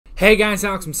Hey guys,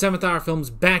 Alex from 7th Hour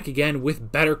Films back again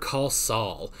with Better Call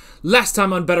Saul. Last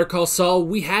time on Better Call Saul,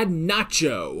 we had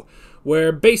Nacho,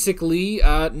 where basically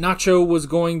Nacho was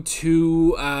going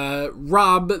to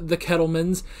rob the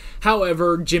Kettlemans.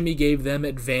 However, Jimmy gave them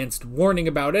advanced warning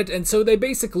about it, and so they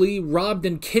basically robbed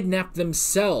and kidnapped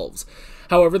themselves.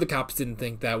 However, the cops didn't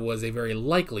think that was a very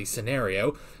likely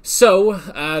scenario, so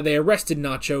they arrested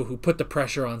Nacho, who put the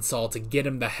pressure on Saul to get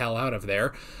him the hell out of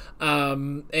there.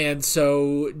 And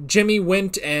so Jimmy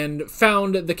went and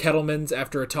found the Kettlemans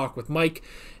after a talk with Mike,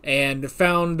 and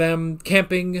found them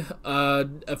camping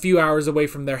a few hours away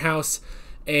from their house,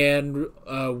 and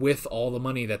with all the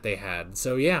money that they had.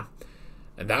 So yeah,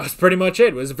 and that was pretty much it.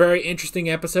 It was a very interesting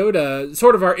episode,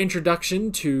 sort of our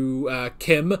introduction to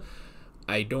Kim.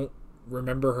 I don't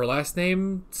remember her last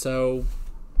name, so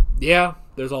yeah,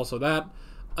 there's also that.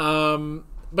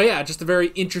 But yeah, just a very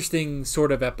interesting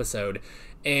sort of episode.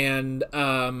 And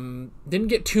didn't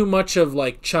get too much of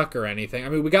like Chuck or anything. I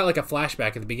mean, we got like a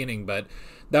flashback at the beginning, but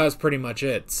that was pretty much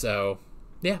it. So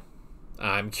yeah,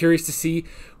 I'm curious to see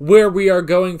where we are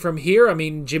going from here. I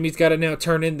mean, Jimmy's got to now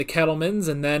turn in the Kettlemans,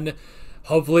 and then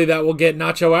hopefully that will get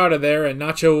Nacho out of there, and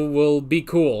Nacho will be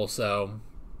cool. So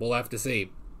we'll have to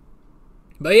see.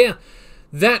 But yeah,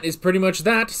 that is pretty much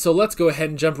that. So let's go ahead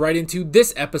and jump right into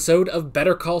this episode of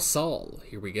Better Call Saul.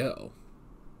 Here we go.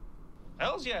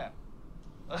 Hells yeah.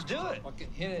 Let's do it.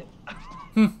 Fucking hit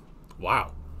it.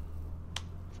 Wow.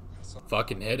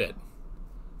 Fucking hit it.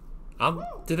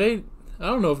 Did they? I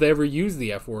don't know if they ever used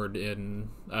the F word in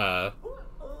what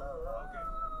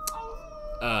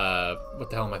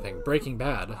the hell am I thinking? Breaking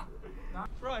Bad.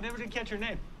 Bro, I never did catch your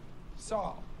name.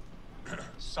 Saul.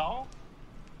 Saul?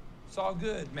 Saul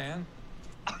good, man.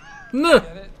 Nah.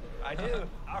 Get it? I do.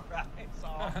 All right,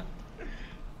 Saul.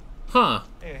 Huh.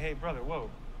 Hey, brother, whoa.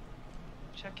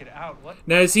 Check it out. What?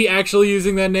 Now, is he actually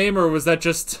using that name, or was that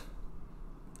just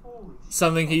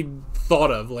something he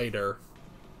thought of later?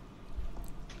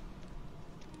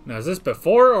 Now, is this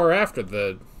before or after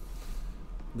the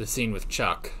scene with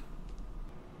Chuck?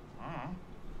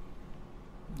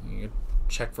 You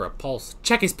check for a pulse.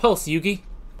 Check his pulse, Yugi.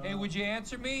 Hey, would you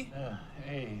answer me?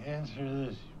 Hey, answer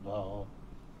this, you ball.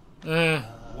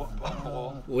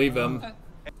 Leave him.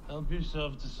 Help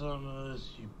yourself to some of this,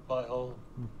 you butthole.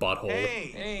 Butthole.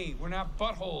 Hey, we're not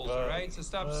buttholes, all right? So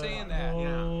stop saying that.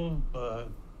 Oh,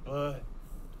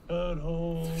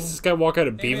 butthole. Does this guy walk out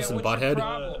of Hey, man, Beavis and what's your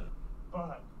Butthead?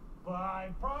 problem?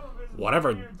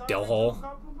 Whatever, dillhole.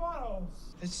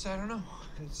 It's, I don't know.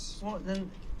 It's... Well, then,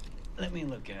 let me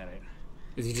look at it.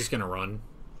 Is he just gonna run?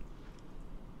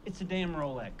 It's a damn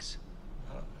Rolex.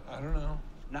 I don't know.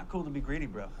 Not cool to be greedy,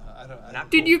 bro. I don't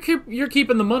Not Dude, you're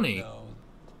keeping the money. know.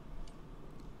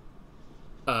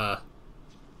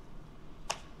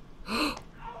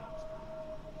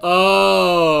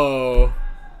 Oh.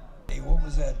 Hey, what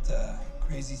was that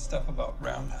crazy stuff about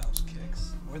roundhouse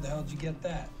kicks? Where the hell did you get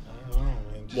that? I don't know,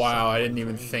 man. Just Wow, I something didn't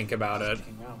even crazy. think about it.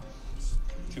 Came out.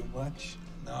 Too much?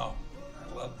 No,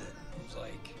 I loved it. It was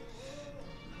like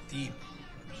deep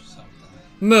or something.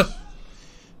 Meh.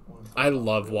 I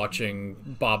love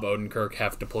watching Bob Odenkirk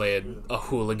have to play a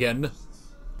hooligan.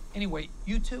 Anyway,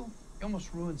 you two, you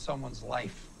almost ruined someone's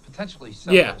life. Potentially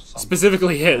several. Yeah,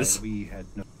 specifically his. We had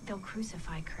no... They'll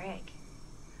crucify Craig.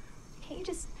 Can't you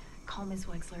just call Miss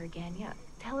Wexler again? Yeah,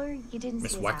 tell her you didn't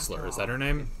Miss see us after Wexler, is all. that her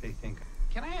name? They think...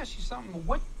 Can I ask you something?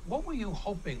 What were you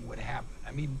hoping would happen?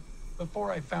 I mean,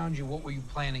 before I found you, what were you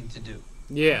planning to do?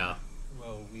 Yeah.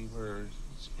 Well, we were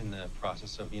in the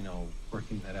process of,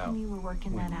 working that out. And you were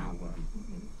working When that out. you,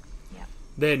 Yeah.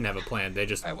 They didn't have a plan. They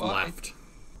just Well, left.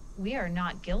 We are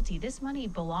not guilty. This money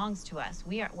belongs to us.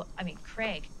 We are, well, I mean,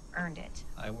 Craig earned it.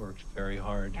 I worked very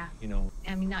hard, Yeah.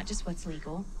 I mean, not just what's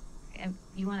legal. And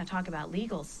you want to talk about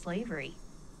legal slavery.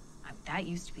 That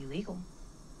used to be legal.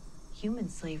 Human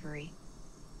slavery.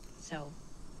 So.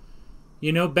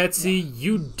 You know, Betsy,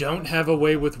 you don't have a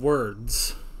way with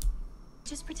words.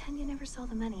 Just pretend you never saw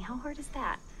the money. How hard is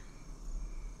that?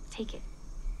 Take it.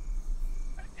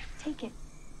 Take it.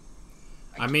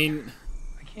 I mean,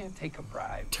 I can't take a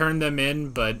bribe. turn them in,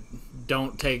 but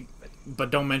don't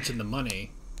mention the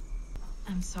money.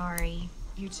 I'm sorry.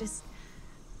 You just...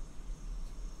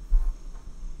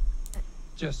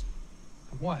 Just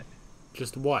what?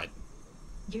 Just what?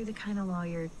 You're the kind of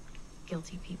lawyer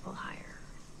guilty people hire.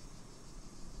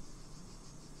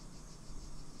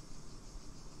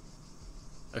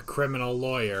 A criminal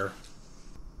lawyer.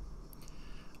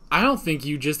 I don't think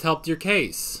you just helped your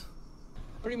case.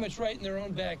 Pretty much right in their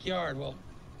own backyard. Well,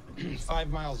 5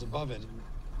 miles above it.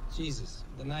 Jesus,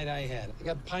 the night I had. I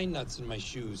got pine nuts in my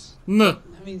shoes. Nuh.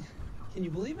 I mean, can you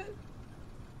believe it?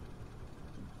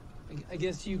 I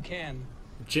guess you can.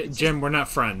 Jim, we're not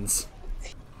friends.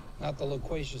 Not the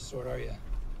loquacious sort, are you?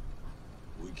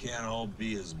 We can't all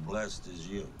be as blessed as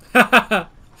you.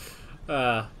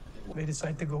 They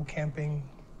decide to go camping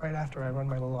right after I run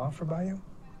my little offer by you.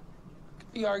 It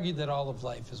could be argued that all of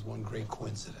life is one great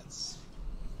coincidence.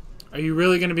 Are you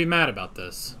really going to be mad about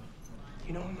this?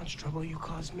 You know how much trouble you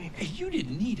caused me? Hey, you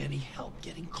didn't need any help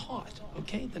getting caught,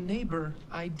 okay? The neighbor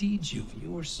ID'd you.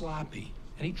 You were sloppy.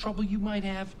 Any trouble you might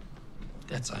have,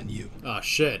 that's on you. Oh,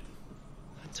 shit.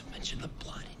 Not to mention the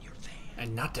blood in your veins.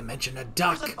 And not to mention a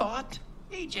There's a duck. thought.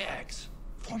 Ajax.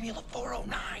 Formula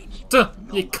 409. Duh,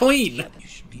 you're clean. You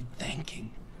should be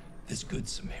thanking this good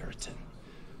Samaritan.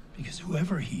 Because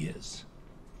whoever he is,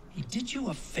 he did you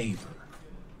a favor.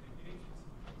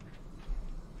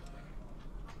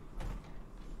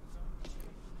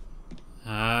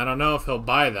 I don't know if he'll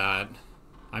buy that.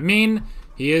 I mean,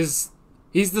 he's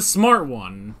the smart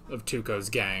one of Tuco's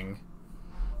gang.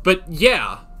 But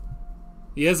yeah,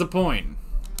 he has a point.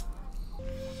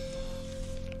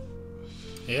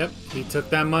 Yep, he took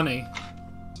that money.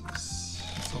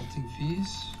 Consulting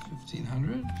fees,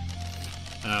 $1,500.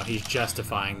 Oh, he's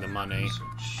justifying the money.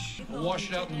 I'll wash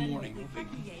it out in the morning. No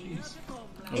biggie. Jeez.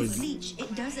 It's bleach.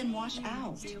 It doesn't wash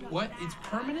out. What? It's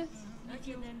permanent?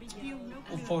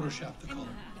 We'll Photoshop the color,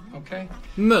 okay?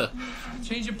 Nuh.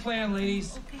 Change of plan,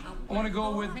 ladies. I want to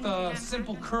go with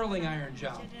simple curling iron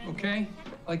job, okay?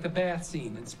 Like the bath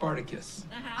scene in Spartacus.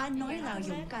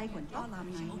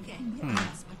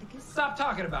 Stop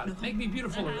talking about it. Make me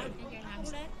beautiful already.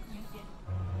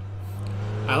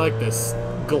 I like this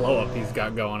glow up he's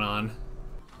got going on.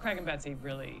 Craig and Betsy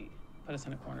really put us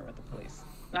in a corner with the police.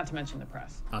 Not to mention the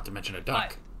press. Not to mention a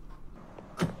duck.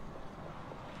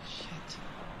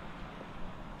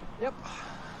 Yep.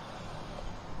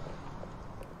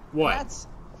 What? That's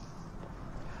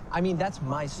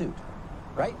my suit,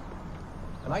 right?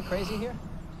 Am I crazy here?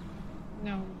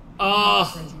 No.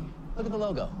 Look at the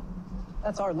logo.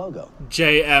 That's our logo.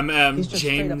 JMM, He's just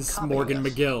James straight up copying Morgan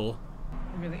us. McGill.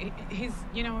 Really, he's,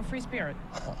 a free spirit.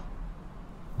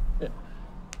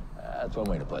 That's one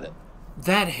way to put it.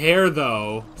 That hair,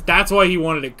 though. That's why he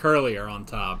wanted it curlier on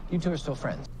top. You two are still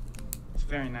friends. It's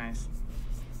very nice.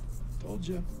 Told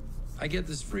you. I get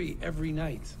this free every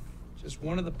night. Just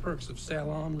one of the perks of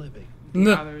salon living.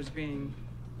 The others being...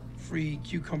 Free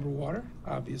cucumber water,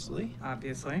 obviously.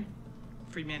 Obviously.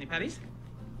 Free mani-pedis?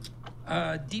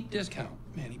 Deep discount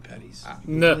mani-pedis.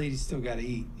 No. Ladies still gotta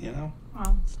eat, you know?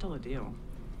 Well, it's still a deal.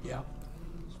 Yeah.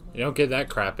 You don't get that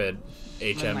crap at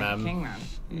Living like a king,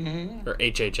 HMM. man. Or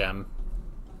HHM.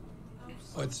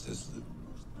 What's this?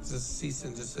 Is this cease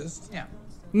and desist? Yeah.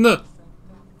 No.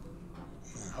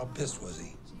 How pissed was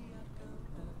he?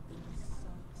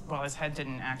 Well, his head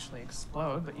didn't actually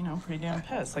explode, but, pretty damn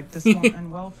pissed. Like, this won't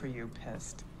end well for you,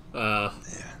 pissed. Yeah.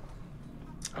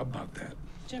 How about that?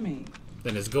 Jimmy.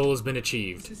 Then his goal has been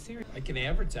achieved. This is serious. I can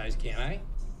advertise, can't I?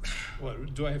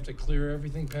 What, do I have to clear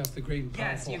everything past the great and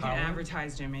powerful Yes, you can Howard?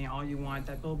 advertise, Jimmy, all you want.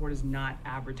 That billboard is not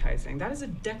advertising. That is a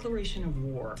declaration of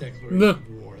war. Declaration of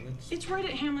war. It's right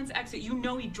at Hamlin's exit. You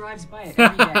know he drives by it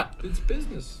every day. It's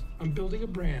business. I'm building a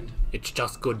brand. It's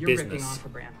just good You're business. ripping off a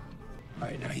brand. All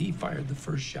right, now he fired the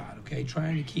first shot, okay?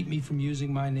 Trying to keep me from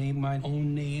using my name, my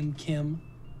own name, Kim.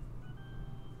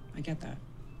 I get that.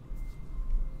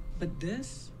 But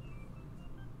this...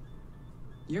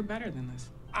 You're better than this.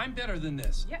 I'm better than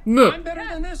this. Yeah. No. I'm better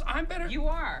than this. I'm better. You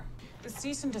are. The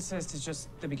cease and desist is just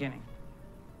the beginning.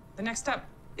 The next step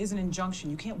is an injunction.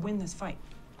 You can't win this fight.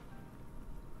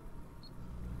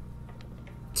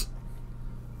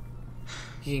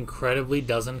 He incredibly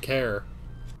doesn't care.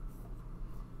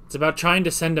 It's about trying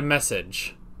to send a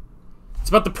message. It's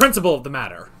about the principle of the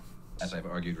matter. As I've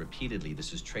argued repeatedly,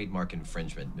 this is trademark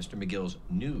infringement. Mr. McGill's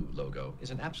new logo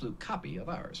is an absolute copy of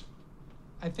ours.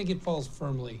 I think it falls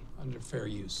firmly under fair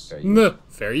use. Fair use. No.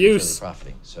 Fair use. Really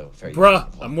profiting, so fair use. Bruh,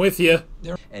 I'm with you.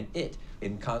 And it,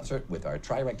 in concert with our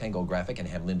tri-rectangle graphic and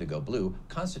Hamlindigo blue,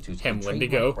 constitutes a Hamlindigo.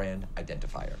 trademark brand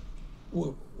identifier.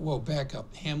 Whoa, back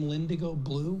up. Hamlindigo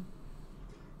blue?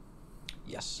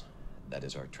 Yes, that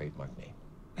is our trademark name.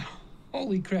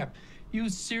 Holy crap. You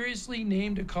seriously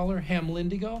named a color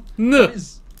Hamlindigo? No. That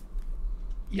is...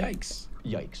 Yikes.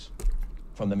 Yikes.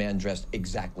 From the man dressed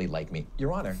exactly like me.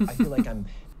 Your Honor, I feel like I'm...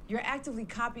 You're actively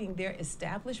copying their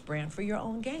established brand for your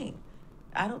own gain.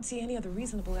 I don't see any other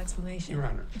reasonable explanation. Your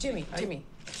Honor. Jimmy,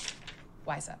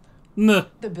 wise up. No.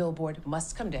 The billboard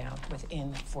must come down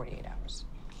within 48 hours.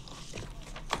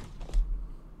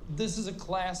 This is a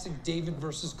classic David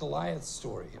versus Goliath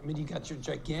story. I mean, you got your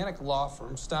gigantic law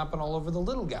firm stomping all over the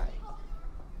little guy.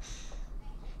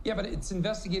 Yeah, but it's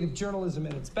investigative journalism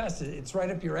at its best. It's right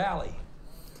up your alley.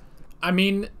 I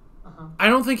mean, I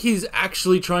don't think he's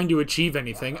actually trying to achieve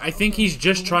anything. I think he's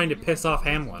just trying to piss off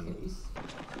Hamlin.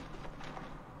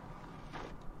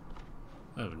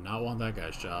 I do not want that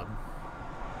guy's job.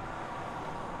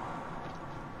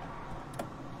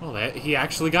 Well, he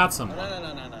actually got someone.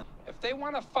 No. If they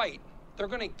want to fight, they're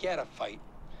gonna get a fight.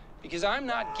 Because I'm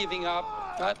not giving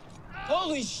up.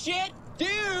 Holy shit!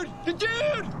 Dude! The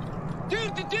dude!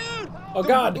 The dude! Oh,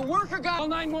 God. The worker got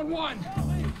 911.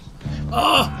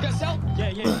 Oh! You guys help?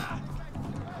 Yeah.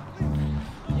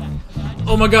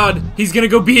 Oh my God, he's gonna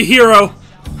go be a hero.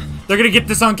 They're gonna get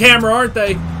this on camera, aren't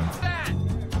they?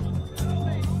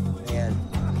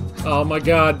 Oh my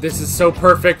God, this is so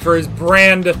perfect for his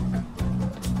brand.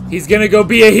 He's gonna go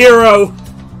be a hero.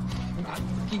 Not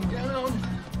looking down.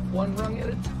 One rung at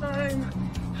a time.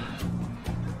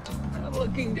 Not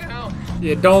looking down.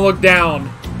 Yeah, don't look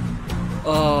down.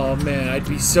 Oh man, I'd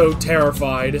be so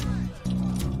terrified.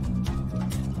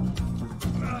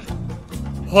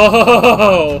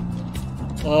 Oh!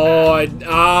 Oh, I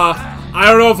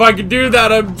don't know if I could do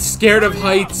that. I'm scared of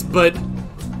heights, but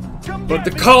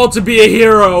the call to be a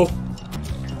hero.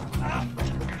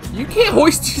 You can't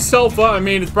hoist yourself up. I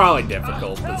mean, it's probably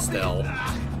difficult, but still.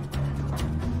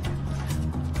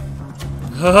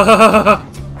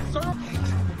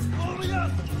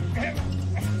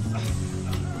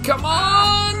 Come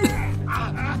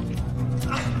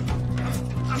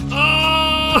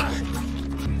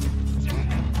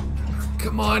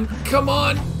on! Come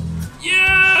on!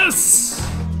 Yes!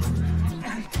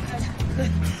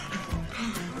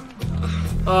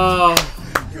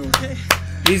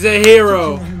 He's a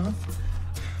hero.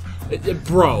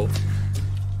 Bro.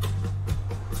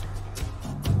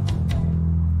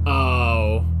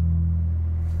 Oh.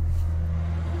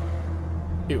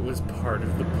 It was part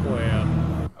of the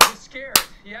plan. I was scared,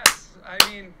 yes. I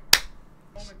mean,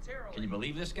 momentarily. Can you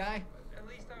believe this guy? At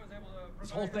least I was able to. This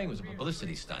whole thing was a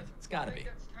publicity stunt. It's gotta be.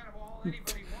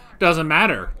 Doesn't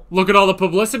matter. Look at all the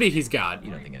publicity he's got.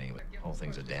 You don't think anyway. The whole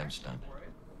thing's a damn stunt.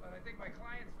 But I think my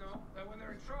clients know that when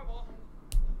they're in trouble,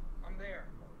 I'm there.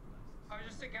 I was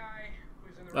just a guy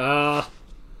who's in the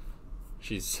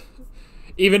she's...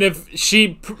 Even if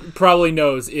she probably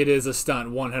knows it is a stunt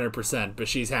 100%, but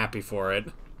she's happy for it.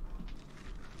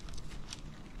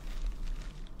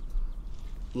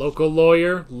 Local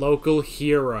lawyer, local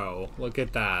hero. Look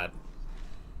at that.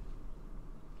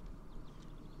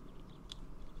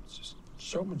 It's just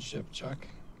showmanship, Chuck.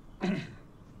 Yeah,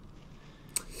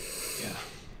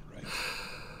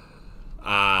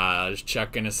 right. Is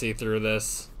Chuck gonna see through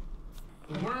this?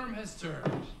 The worm has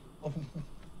turned. Oh,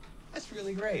 that's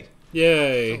really great.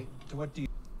 Yay. So what do you...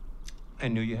 I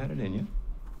knew you had it in you.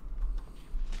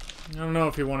 I don't know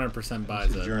if he 100%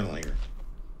 buys it. Journaling her.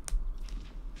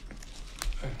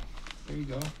 There you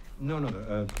go. No,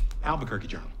 the Albuquerque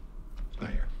Journal. It's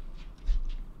not here.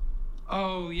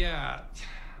 Oh, yeah.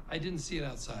 I didn't see it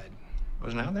outside.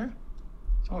 Wasn't out there?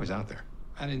 It's always out there.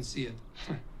 I didn't see it.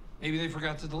 Maybe they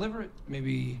forgot to deliver it.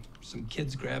 Maybe some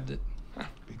kids grabbed it.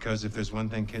 Because if there's one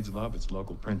thing kids love, it's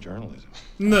local print journalism.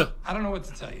 No. I don't know what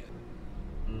to tell you.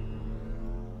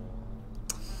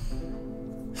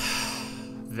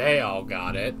 They all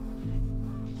got it.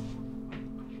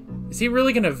 Is he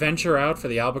really gonna venture out for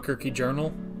the Albuquerque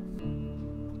Journal?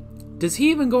 Does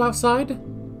he even go outside?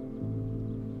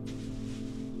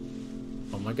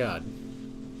 Oh my God.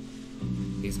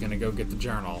 He's gonna go get the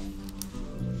journal.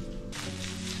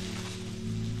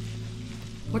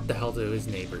 What the hell do his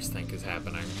neighbors think is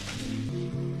happening?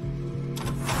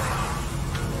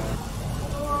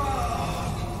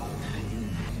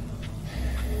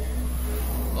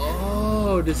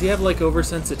 Oh, does he have like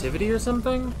oversensitivity or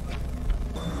something?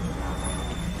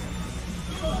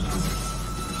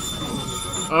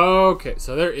 Okay,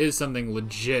 so there is something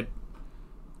legit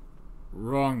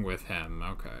wrong with him.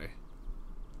 Okay.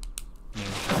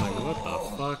 Like, what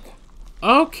the fuck?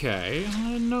 Okay,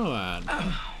 I didn't know that.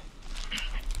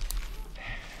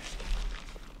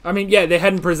 I mean, yeah, they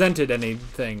hadn't presented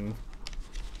anything.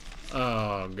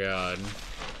 Oh, God.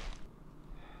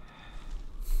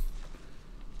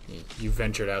 You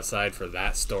ventured outside for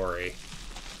that story.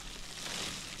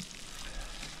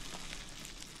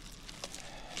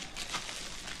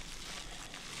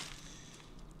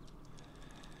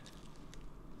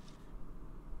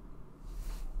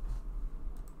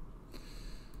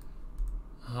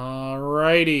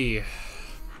 Alrighty.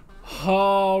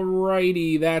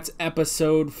 Alrighty, that's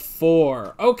episode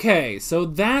 4. Okay, so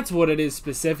that's what it is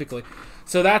specifically.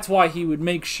 So that's why he would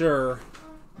make sure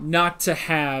not to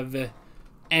have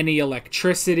any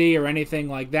electricity or anything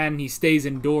like that, and he stays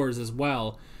indoors as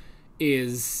well.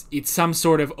 It's some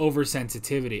sort of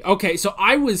oversensitivity. Okay, so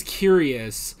I was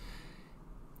curious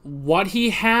what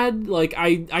he had. Like,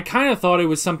 I kind of thought it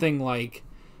was something like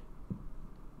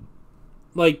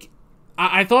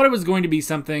I thought it was going to be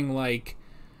something like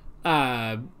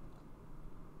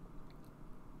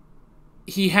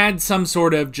he had some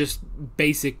sort of just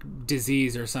basic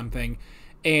disease or something,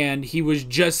 and he was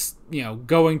just,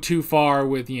 going too far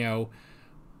with,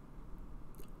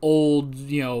 old,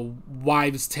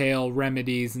 wives' tale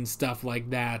remedies and stuff like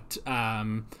that.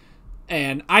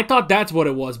 And I thought that's what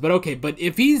it was, but okay, but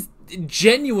if he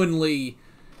genuinely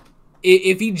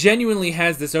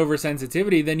has this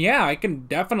oversensitivity, then yeah, I can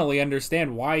definitely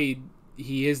understand why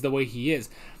he is the way he is.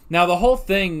 Now, the whole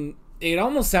thing, it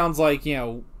almost sounds like,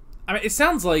 it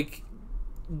sounds like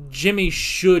Jimmy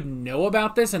should know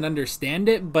about this and understand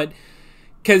it, but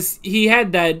because he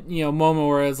had that, moment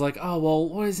where it was like, oh, well,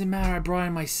 what does it matter? I brought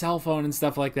in my cell phone and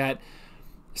stuff like that.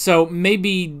 So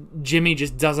maybe Jimmy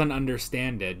just doesn't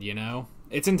understand it,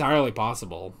 It's entirely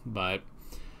possible, but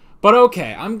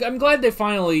okay. I'm glad they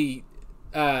finally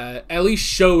at least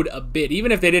showed a bit,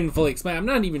 even if they didn't fully explain. I'm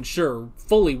not even sure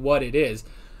fully what it is,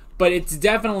 but it's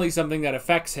definitely something that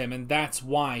affects him, and that's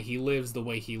why he lives the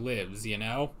way he lives,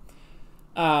 Now,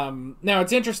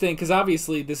 it's interesting because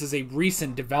obviously this is a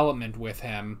recent development with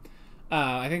him.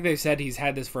 I think they said he's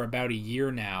had this for about a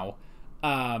year now.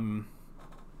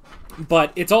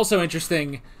 But it's also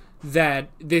interesting that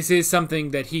this is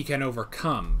something that he can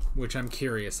overcome, which I'm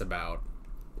curious about.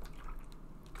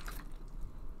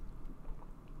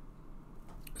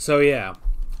 So yeah,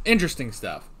 interesting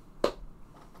stuff.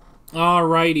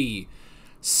 Alrighty.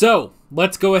 So,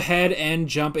 let's go ahead and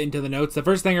jump into the notes. The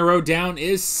first thing I wrote down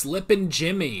is Slippin'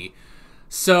 Jimmy.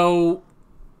 So,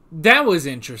 that was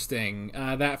interesting,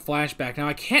 that flashback. Now,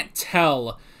 I can't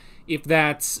tell if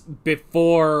that's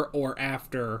before or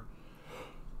after.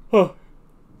 Oh,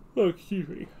 excuse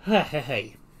me.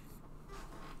 Hey.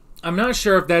 I'm not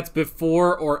sure if that's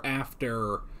before or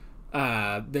after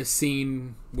the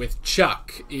scene with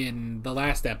Chuck in the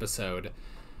last episode.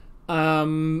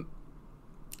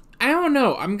 I don't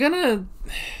know. I'm gonna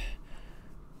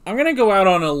go out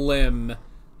on a limb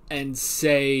and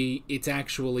say it's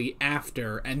actually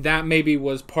after, and that maybe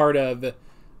was part of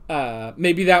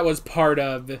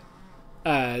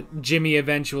Jimmy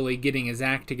eventually getting his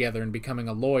act together and becoming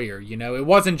a lawyer. It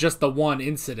wasn't just the one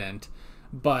incident,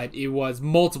 but it was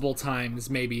multiple times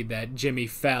maybe that Jimmy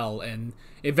fell, and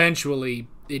eventually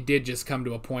it did just come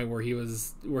to a point where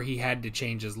he had to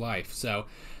change his life. So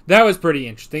that was pretty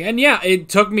interesting. And yeah, it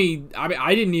took me,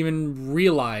 I didn't even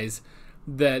realize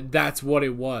that that's what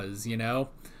it was,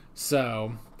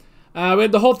 So we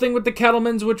had the whole thing with the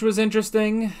Kettlemans, which was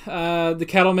interesting. The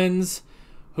Kettlemans,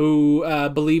 who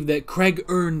believe that Craig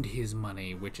earned his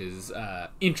money, which is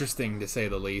interesting to say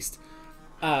the least.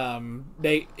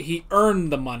 He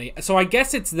earned the money. So I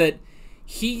guess it's that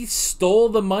he stole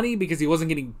the money because he wasn't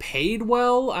getting paid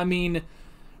well. I mean,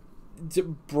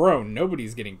 bro,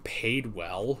 nobody's getting paid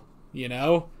well,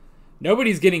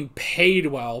 Nobody's getting paid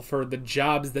well for the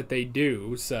jobs that they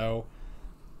do, so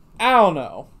I don't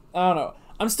know.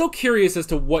 I'm still curious as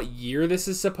to what year this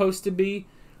is supposed to be,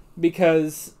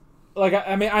 because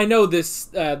I know this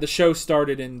the show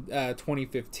started in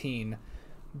 2015,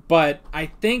 but I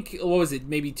think, what was it,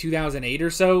 maybe 2008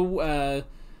 or so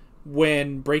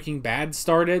when Breaking Bad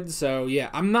started. So yeah,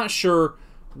 I'm not sure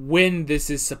when this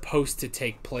is supposed to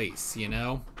take place,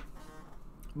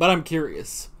 but I'm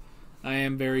curious. I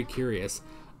am very curious.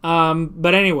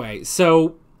 But anyway,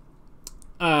 so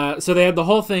they had the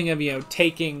whole thing of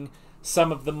taking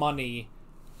some of the money.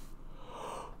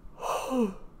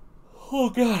 Oh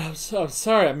God, I'm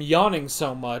sorry. I'm yawning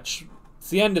so much.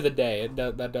 It's the end of the day.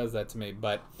 That does that to me.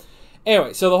 But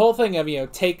anyway, so the whole thing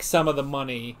of take some of the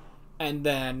money and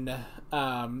then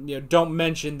don't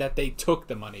mention that they took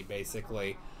the money,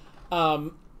 basically.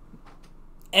 And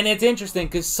it's interesting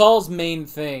because Saul's main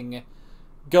thing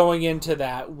going into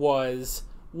that was,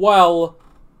 well,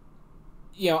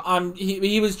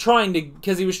 he was trying to,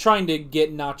 because he was trying to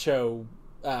get Nacho.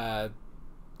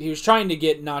 He was trying to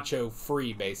get Nacho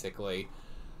free, basically.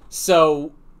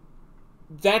 So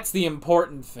that's the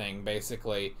important thing,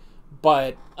 basically.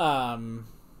 But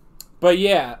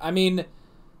yeah, I mean,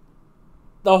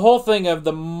 the whole thing of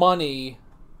the money,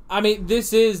 I mean,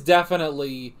 this is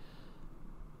definitely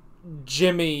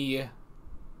Jimmy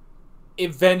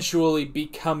eventually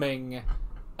becoming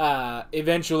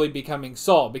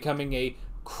Saul, becoming a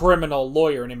criminal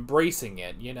lawyer and embracing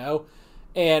it,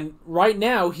 And right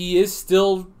now, he is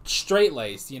still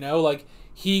straight-laced,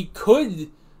 he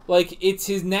could, it's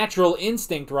his natural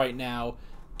instinct right now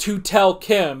to tell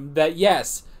Kim that,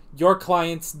 yes, your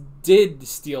clients did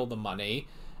steal the money.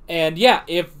 And yeah,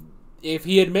 if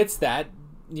he admits that,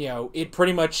 you know, it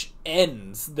pretty much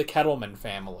ends the Kettleman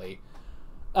family.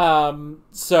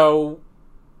 So,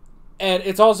 and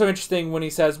it's also interesting when he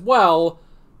says, well,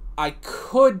 I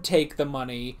could take the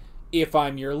money if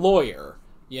I'm your lawyer,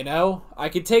 you know? I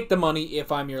could take the money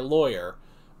if I'm your lawyer.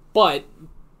 But,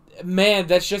 man,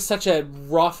 that's just such a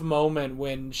rough moment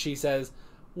when she says,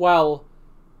 well,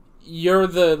 you're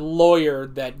the lawyer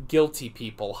that guilty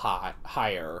people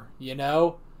hire, you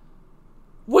know?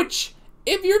 Which,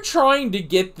 if you're trying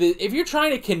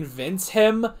to convince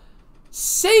him,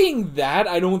 saying that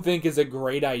I don't think is a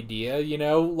great idea, you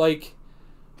know? Like,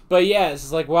 but yeah,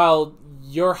 it's like, well,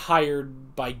 you're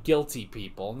hired by guilty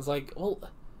people. And it's like, well,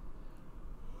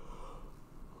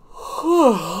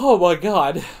 oh my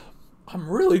god. I'm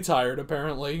really tired,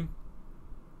 apparently.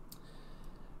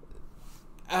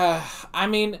 I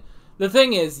mean, the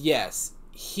thing is, yes,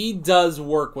 he does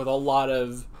work with a lot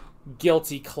of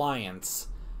guilty clients,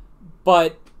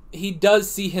 but he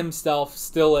does see himself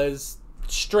still as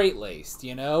straight-laced,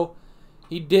 you know?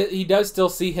 He does still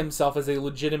see himself as a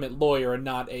legitimate lawyer and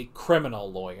not a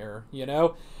criminal lawyer, you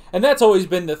know? And that's always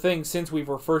been the thing since we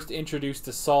were first introduced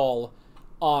to Saul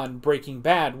on Breaking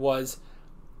Bad, was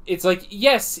it's like,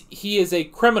 yes, he is a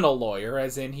criminal lawyer,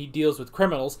 as in he deals with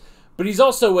criminals, but he's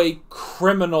also a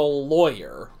criminal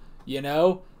lawyer, you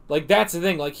know? Like, that's the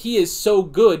thing. Like, he is so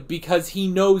good because he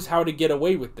knows how to get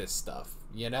away with this stuff,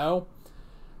 you know?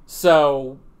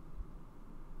 So,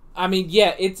 I mean,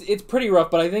 yeah, it's pretty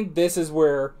rough, but I think this is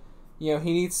where, you know,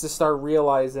 he needs to start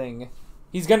realizing,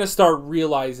 he's going to start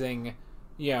realizing,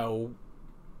 you know,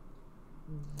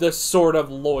 the sort of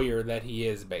lawyer that he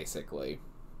is, basically.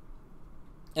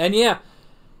 And yeah,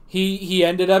 he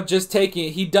ended up just taking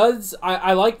it. He does,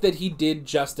 I like that he did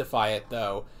justify it,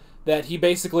 though. That he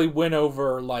basically went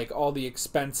over, like, all the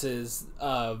expenses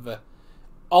of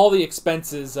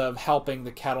helping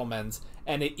the Kettlemans,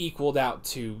 and it equaled out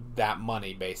to that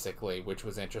money, basically, which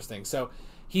was interesting. So,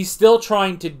 he's still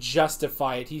trying to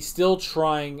justify it. He's still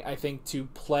trying, I think, to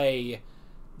play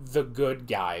the good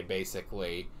guy,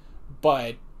 basically.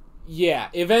 But, yeah,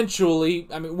 eventually,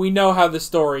 I mean, we know how the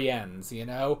story ends, you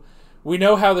know? We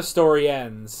know how the story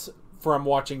ends from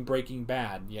watching Breaking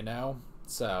Bad, you know?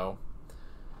 So,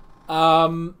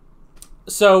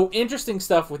 interesting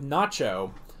stuff with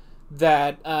Nacho,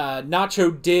 that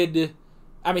Nacho did,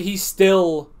 I mean, he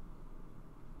still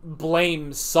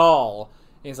blames Saul.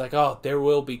 He's like, oh, there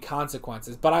will be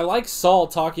consequences. But I like Saul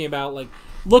talking about, like,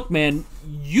 look, man,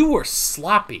 you were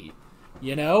sloppy,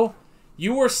 you know?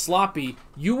 You were sloppy.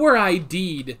 You were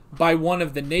ID'd by one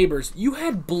of the neighbors. You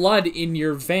had blood in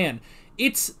your van.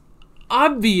 It's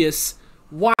obvious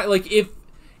why, like,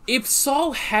 if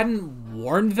Saul hadn't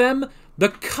warned them, the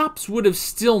cops would have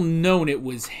still known it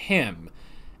was him.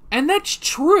 And that's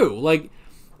true. Like,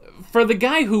 for the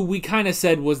guy who we kind of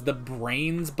said was the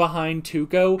brains behind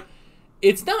Tuco,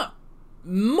 it's not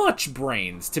much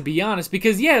brains, to be honest.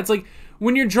 Because, yeah, it's like,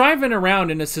 when you're driving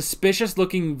around in a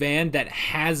suspicious-looking van that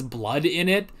has blood in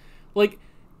it, like,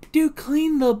 dude,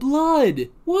 clean the blood.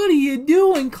 What are you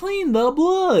doing? Clean the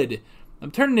blood. I'm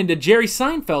turning into Jerry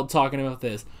Seinfeld talking about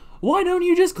this. Why don't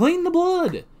you just clean the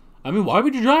blood? I mean, why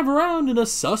would you drive around in a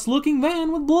sus-looking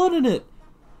van with blood in it?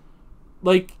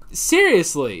 Like,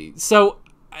 seriously. So,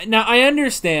 now I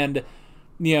understand,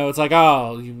 you know, it's like,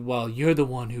 oh, well, you're the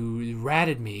one who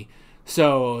ratted me,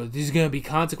 so there's gonna be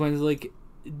consequences. Like,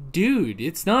 dude,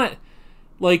 it's not,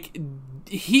 like,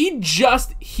 he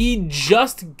just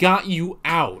got you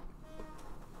out.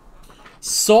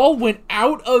 Saul went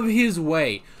out of his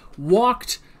way,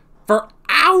 walked for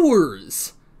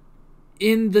hours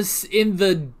in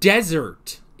the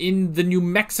desert, in the New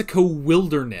Mexico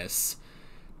wilderness,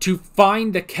 to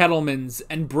find the Kettlemans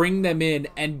and bring them in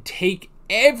and take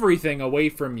everything away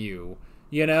from you,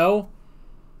 you know?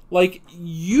 Like,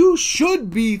 you should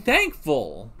be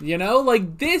thankful, you know?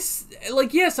 Like, this,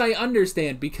 like, yes, I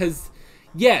understand, because,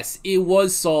 yes, it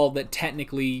was Saul that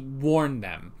technically warned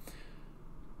them.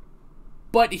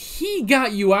 But he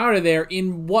got you out of there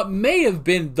in what may have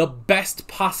been the best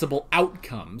possible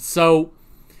outcome. So,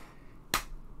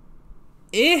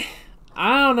 I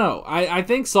don't know. I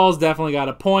think Saul's definitely got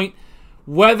a point.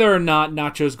 Whether or not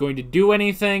Nacho's going to do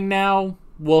anything now,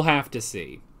 we'll have to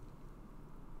see.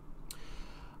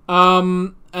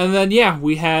 And then, yeah,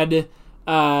 we had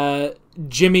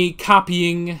Jimmy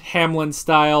copying Hamlin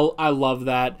style. I love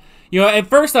that. You know, at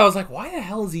first I was like, why the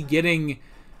hell is he getting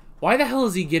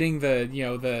the, you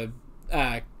know, the,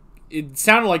 it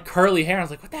sounded like curly hair. I was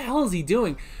like, what the hell is he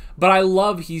doing? But I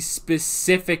love he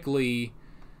specifically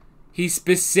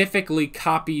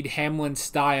copied Hamlin's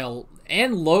style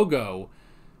and logo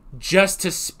just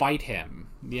to spite him,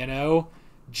 you know?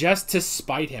 just to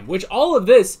spite him. Which all of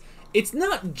this, it's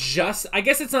not just, I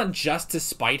guess it's not just to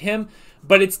spite him,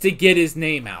 but it's to get his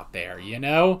name out there, you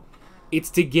know? It's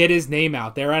to get his name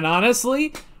out there. And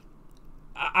honestly,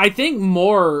 I think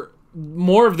more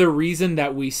of the reason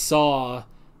that we saw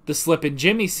the Slip and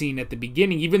Jimmy scene at the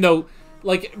beginning, even though,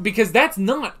 like, because that's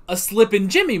not a Slip and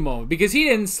Jimmy moment, because he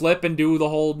didn't slip and do the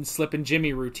whole Slip and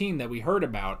Jimmy routine that we heard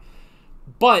about,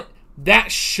 but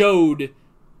that showed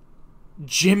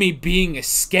Jimmy being a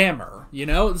scammer, you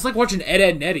know? It's like watching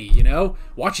Ed, Eddie, you know?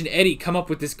 Watching Eddie come up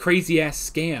with this crazy-ass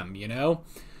scam, you know?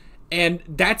 And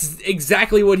that's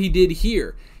exactly what he did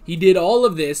here. He did all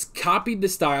of this, copied the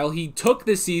style, he took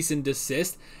the cease and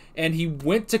desist, and he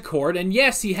went to court, and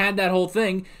yes, he had that whole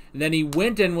thing, and then he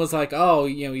went and was like, oh,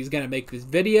 you know, he's gonna make this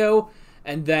video,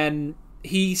 and then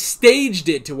he staged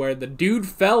it to where the dude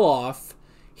fell off,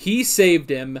 he saved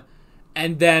him,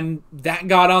 and then that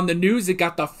got on the news, it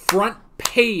got the front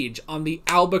page on the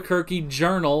Albuquerque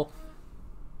Journal.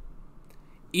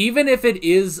 Even if it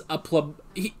is a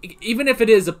publicity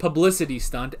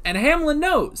stunt, and Hamlin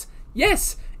knows,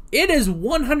 yes, it is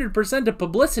 100% a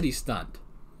publicity stunt.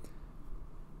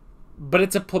 But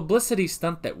it's a publicity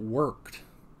stunt that worked.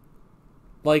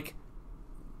 Like,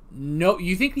 no,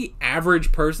 you think the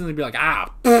average person would be like,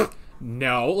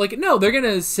 no. Like, no, they're going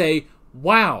to say,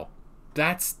 wow,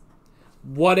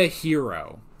 what a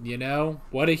hero, you know?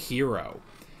 What a hero.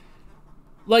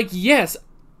 Like, yes,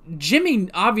 Jimmy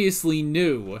obviously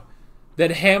knew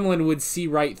that Hamlin would see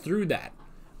right through that.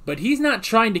 But he's not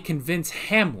trying to convince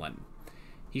Hamlin.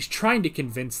 He's trying to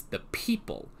convince the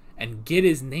people and get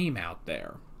his name out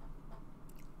there.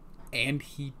 And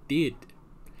he did.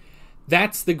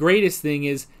 That's the greatest thing,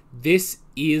 is this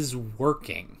is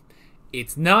working.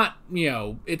 It's not, you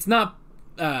know, it's not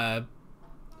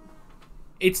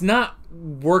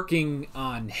working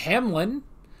on Hamlin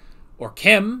or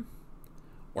Kim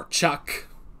or Chuck,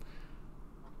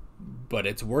 but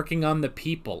it's working on the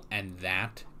people, and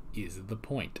that is the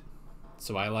point.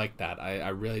 So I like that. I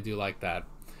really do like that.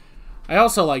 I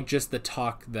also like just the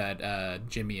talk that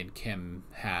Jimmy and Kim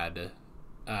had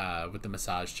with the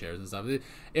massage chairs and stuff.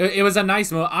 It was a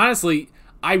nice moment. Honestly,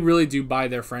 I really do buy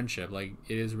their friendship. Like,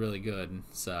 it is really good.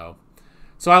 So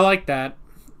I like that.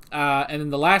 And then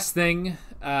the last thing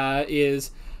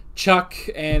is Chuck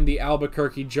and the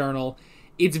Albuquerque Journal.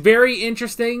 It's very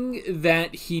interesting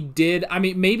that he did. I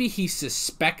mean, maybe he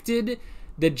suspected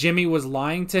that Jimmy was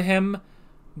lying to him,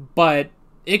 but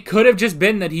it could have just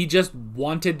been that he just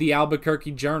wanted the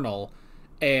Albuquerque Journal,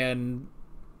 and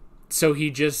so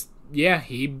he just,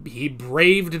 he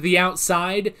braved the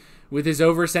outside with his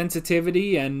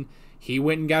oversensitivity, and he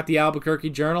went and got the Albuquerque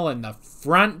Journal, and the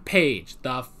front page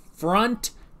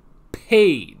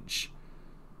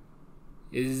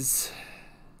is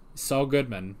Saul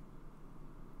Goodman.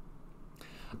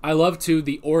 I love, too,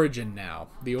 the origin now.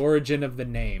 The origin of the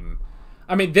name.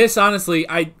 I mean, this, honestly,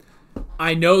 I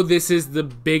know this is the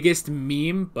biggest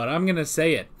meme, but I'm going to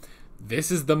say it. This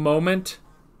is the moment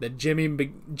that Jimmy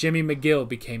McGill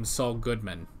became Saul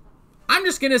Goodman. I'm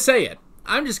just going to say it.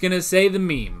 I'm just going to say the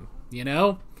meme, you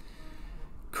know?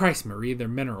 Christ, Marie, they're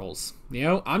minerals. You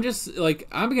know, I'm going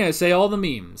to say all the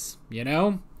memes, you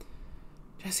know?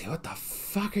 Jesse, what the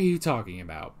fuck are you talking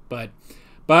about? But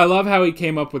I love how he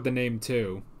came up with the name,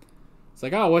 too. It's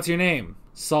like, oh, what's your name?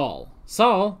 Saul.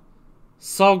 Saul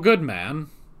Goodman.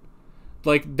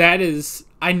 Like, that is,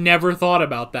 I never thought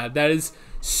about that. That is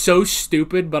so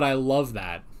stupid, but I love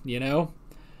that, you know?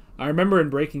 I remember in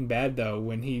Breaking Bad, though,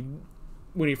 when he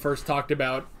first talked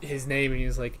about his name, and he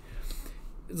was like,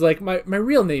 it's like, my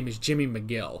real name is Jimmy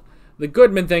McGill. The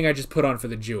Goodman thing I just put on for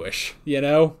the Jewish, you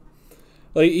know?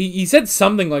 Like, he said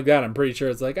something like that, I'm pretty sure.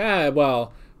 It's like,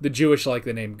 well, the Jewish like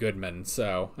the name Goodman,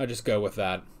 so I just go with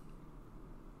that.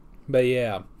 But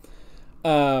yeah.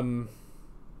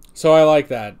 So I like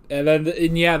that. And then,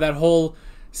 that whole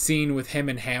scene with him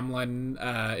and Hamlin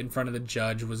in front of the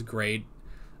judge was great.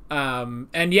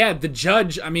 And yeah, the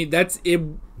judge, I mean, that's it.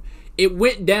 It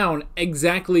went down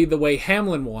exactly the way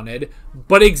Hamlin wanted,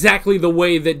 but exactly the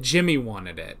way that Jimmy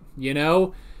wanted it, you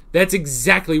know? That's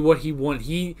exactly what he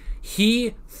wanted.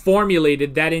 He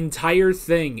formulated that entire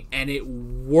thing, and it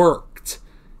worked.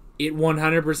 It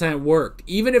 100% worked.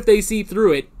 Even if they see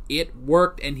through it, it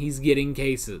worked, and he's getting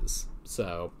cases.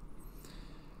 So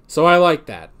I like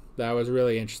that. That was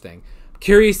really interesting.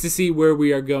 Curious to see where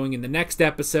we are going in the next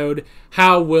episode.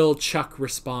 How will Chuck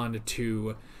respond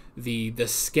to the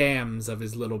scams of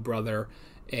his little brother?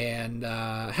 And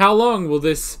how long will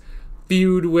this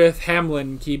feud with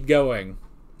Hamlin keep going?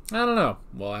 I don't know.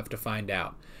 We'll have to find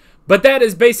out. But that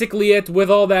is basically it.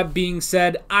 With all that being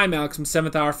said, I'm Alex from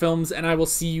 7th Hour Films, and I will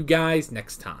see you guys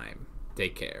next time.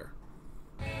 Take care.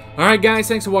 Alright guys,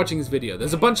 thanks for watching this video.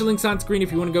 There's a bunch of links on screen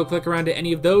if you want to go click around to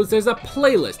any of those. There's a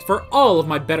playlist for all of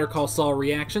my Better Call Saul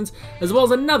reactions, as well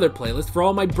as another playlist for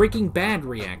all my Breaking Bad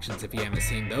reactions if you haven't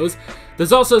seen those.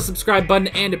 There's also a subscribe button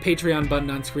and a Patreon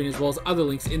button on screen, as well as other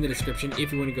links in the description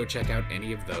if you want to go check out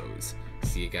any of those.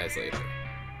 See you guys later.